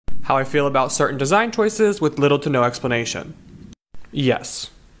how I feel about certain design choices with little to no explanation.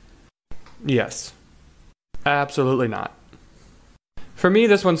 Yes. Yes. Absolutely not. For me,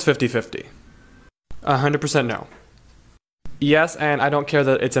 this one's 50-50. 100% no. Yes, and I don't care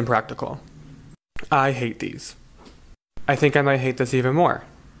that it's impractical. I hate these. I think I might hate this even more.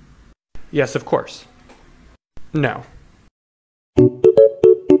 Yes, of course. No.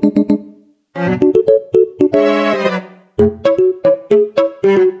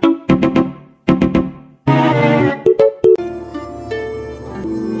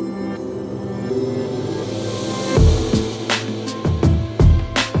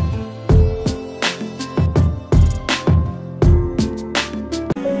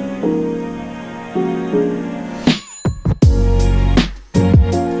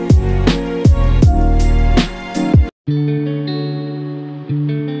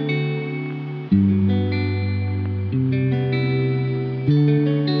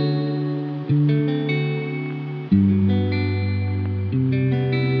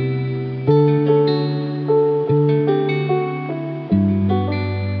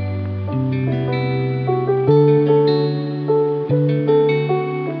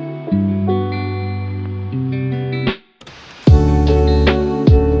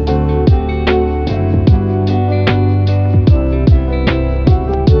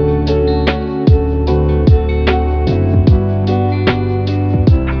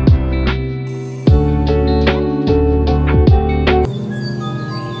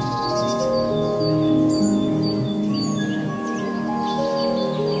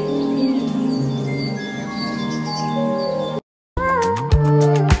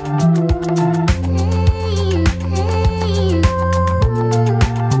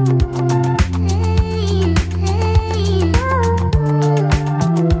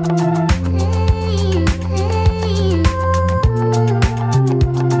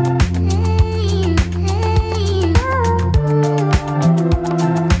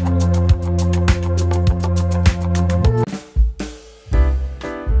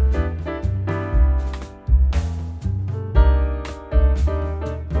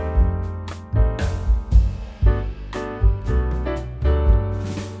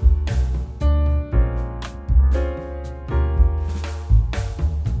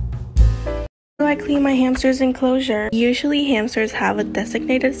 I clean my hamster's enclosure. Usually hamsters have a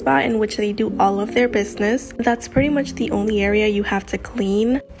designated spot in which they do all of their business. That's pretty much the only area you have to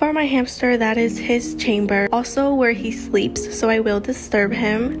clean. For my hamster, that is his chamber, also where he sleeps, so I will disturb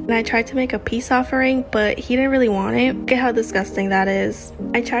him. And I tried to make a peace offering, but he didn't really want it. Look at how disgusting that is.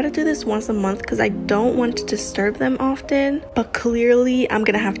 I try to do this once a month because I don't want to disturb them often, but clearly I'm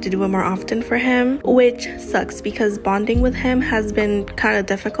gonna have to do it more often for him, which sucks because bonding with him has been kind of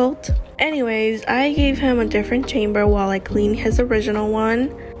difficult. Anyways, I gave him a different chamber while I cleaned his original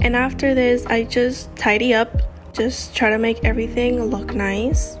one. And after this, I just tidy up, just try to make everything look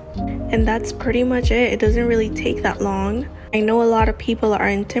nice. And that's pretty much it. It doesn't really take that long. I know a lot of people are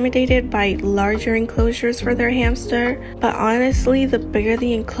intimidated by larger enclosures for their hamster, but honestly, the bigger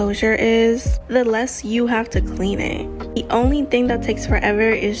the enclosure is, the less you have to clean it. The only thing that takes forever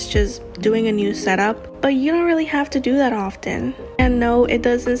is just doing a new setup, but you don't really have to do that often. And no, it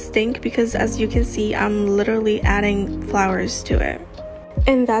doesn't stink because as you can see, I'm literally adding flowers to it.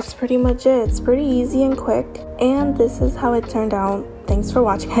 And that's pretty much it. It's pretty easy and quick, and this is how it turned out. Thanks for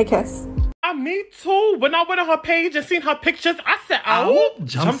watching, I guess. Me too. When I went on her page and seen her pictures, I said, "Oh,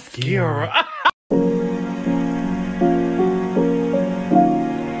 jump scare."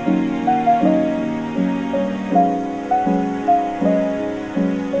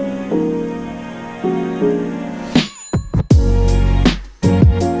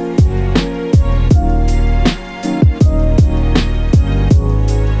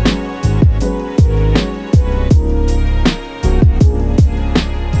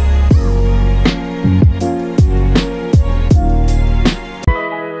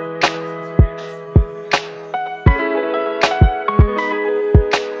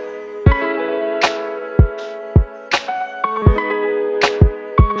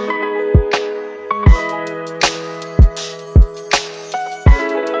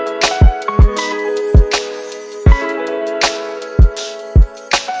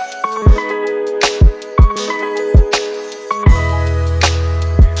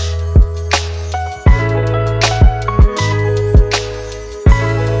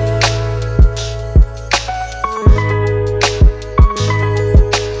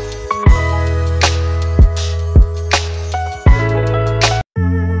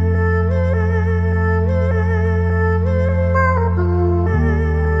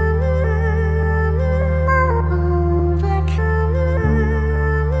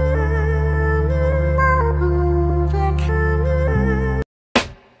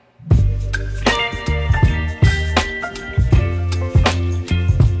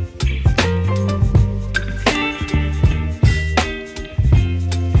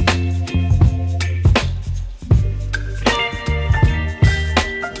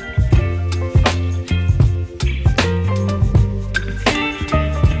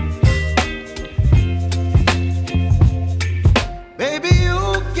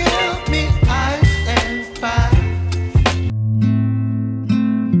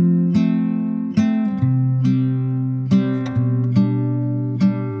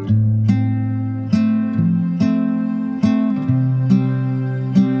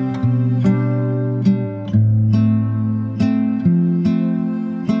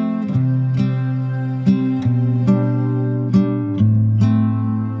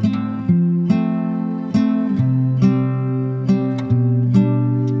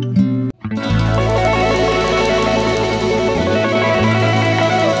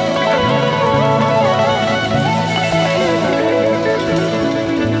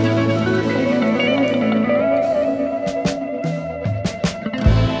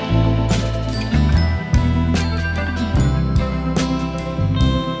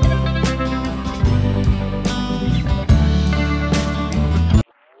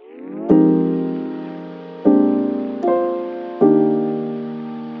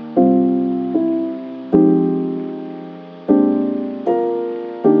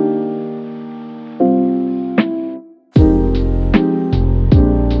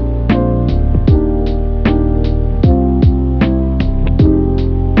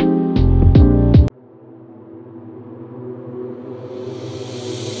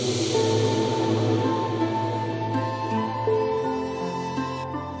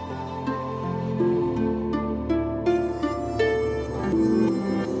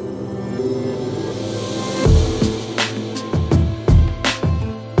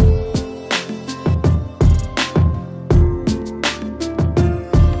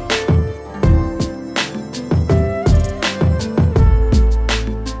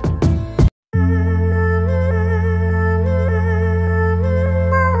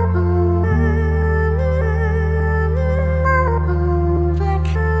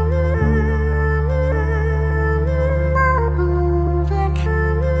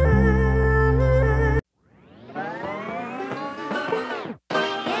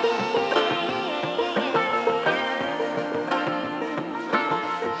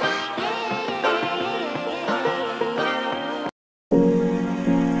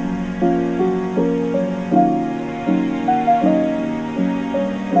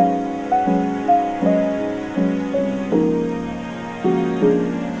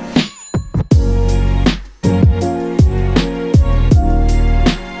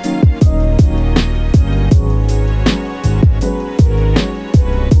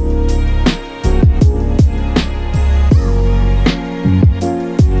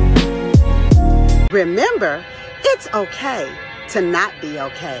 Remember, it's okay to not be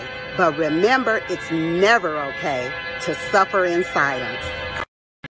okay, but remember, it's never okay to suffer in silence.